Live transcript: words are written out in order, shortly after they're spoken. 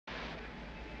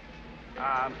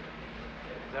Um,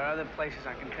 there are other places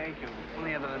I can take you.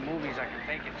 Plenty of other movies I can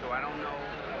take you to. I don't know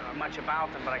much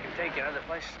about them, but I can take you to other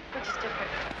places. Which is different.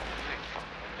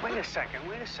 Wait a second.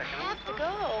 I have to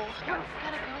go. You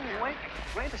gotta go now.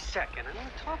 Wait a second. I want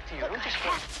to talk to you. Look, I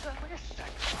have to go. Wait a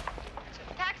second.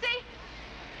 Taxi?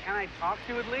 Can I talk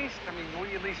to you at least? I mean, won't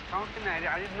you at least talk to me?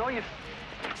 I didn't know you.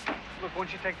 Look,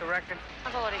 won't you take the record?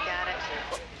 I've already got it.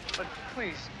 But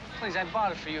please, I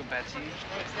bought it for you, Betsy.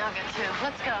 Thanks, now I've got two.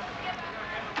 Let's go.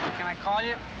 Can I call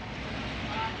you?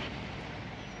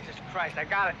 Jesus Christ, I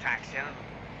got a taxi. I don't know.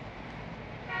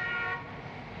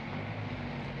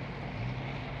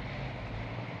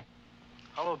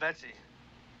 Hello, Betsy.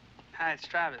 Hi, it's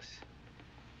Travis.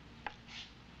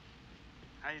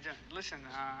 How you doing? Listen,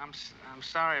 I'm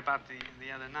sorry about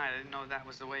the other night. I didn't know that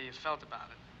was the way you felt about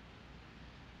it.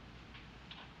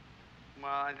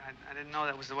 Well, I didn't know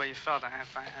that was the way you felt. I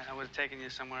would have taken you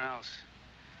somewhere else.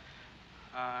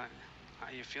 Are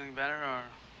you feeling better, or?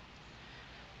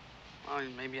 Well,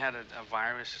 maybe you had a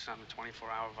virus or something, a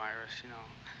 24-hour virus, you know.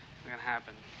 It's gonna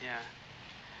happen,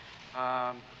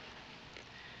 yeah.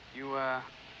 You've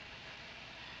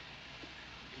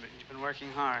been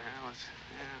working hard, huh?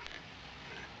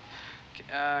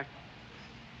 Yeah.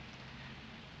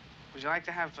 Would you like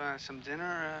to have some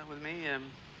dinner with me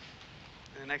in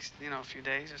the next, few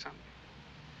days or something?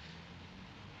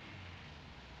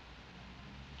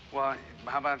 Well,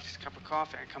 how about just a cup of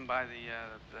coffee? I come by the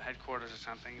headquarters or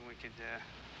something, and we could.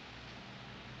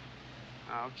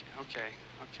 Okay.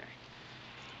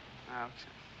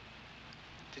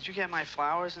 Did you get my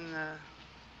flowers in the?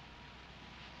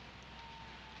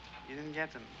 You didn't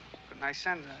get them. Couldn't I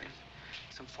send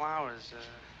some flowers?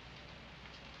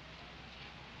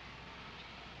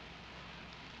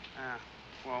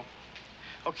 Well,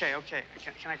 okay.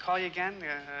 Can I call you again?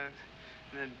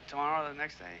 Tomorrow or the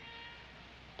next day?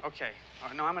 Okay.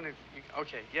 No, I'm gonna.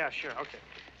 Okay. Yeah, sure. Okay.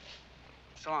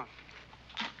 So long.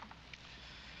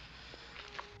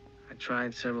 I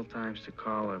tried several times to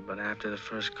call her, but after the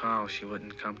first call, she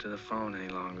wouldn't come to the phone any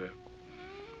longer.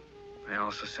 I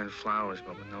also sent flowers,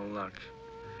 but with no luck.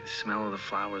 The smell of the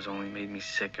flowers only made me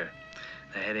sicker.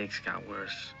 The headaches got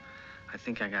worse. I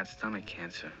think I got stomach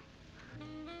cancer.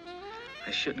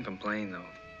 I shouldn't complain, though.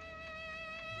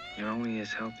 You're only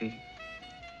as healthy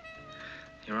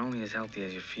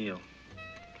as you feel.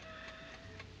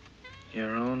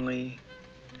 You're only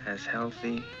as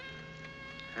healthy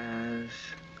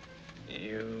as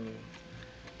you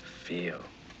feel.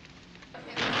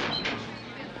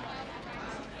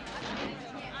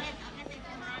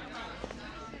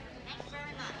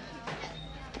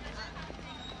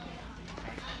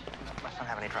 Let's not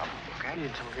have any trouble, okay? What are you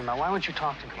talking about? Why won't you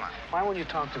talk to me? Why won't you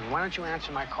talk to me? Why don't you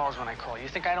answer my calls when I call? You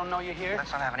think I don't know you're here?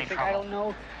 Let's not have any trouble.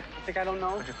 You think I don't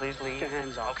know? Would you please leave? Get your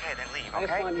hands off. Okay, then leave, okay? I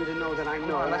just want you to know that I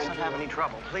know. Let's not have any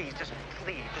trouble. Please, just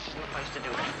leave. This isn't the place to do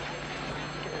it.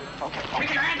 Okay.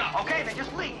 Take your hands off. Okay, then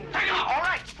just leave. Take them off. All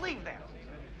right, just leave then.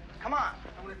 Come on.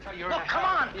 I want to tell you, Look, come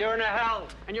on. You're in a hell,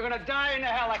 and you're gonna die in a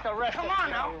hell like the rest of them. Come on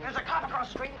now. There's a cop across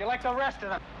the street. You're like the rest of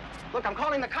them. Look, I'm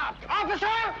calling the cops. Officer!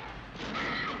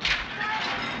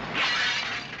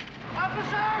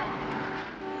 Officer!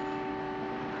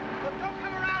 Look, don't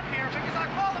come around here because I'll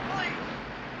call the police.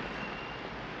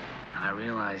 I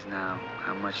realize now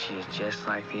how much she is just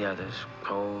like the others,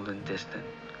 cold and distant.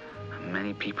 And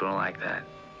many people are like that.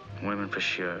 Women for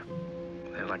sure.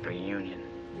 They're like a union.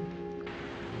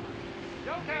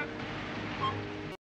 Yo, Captain.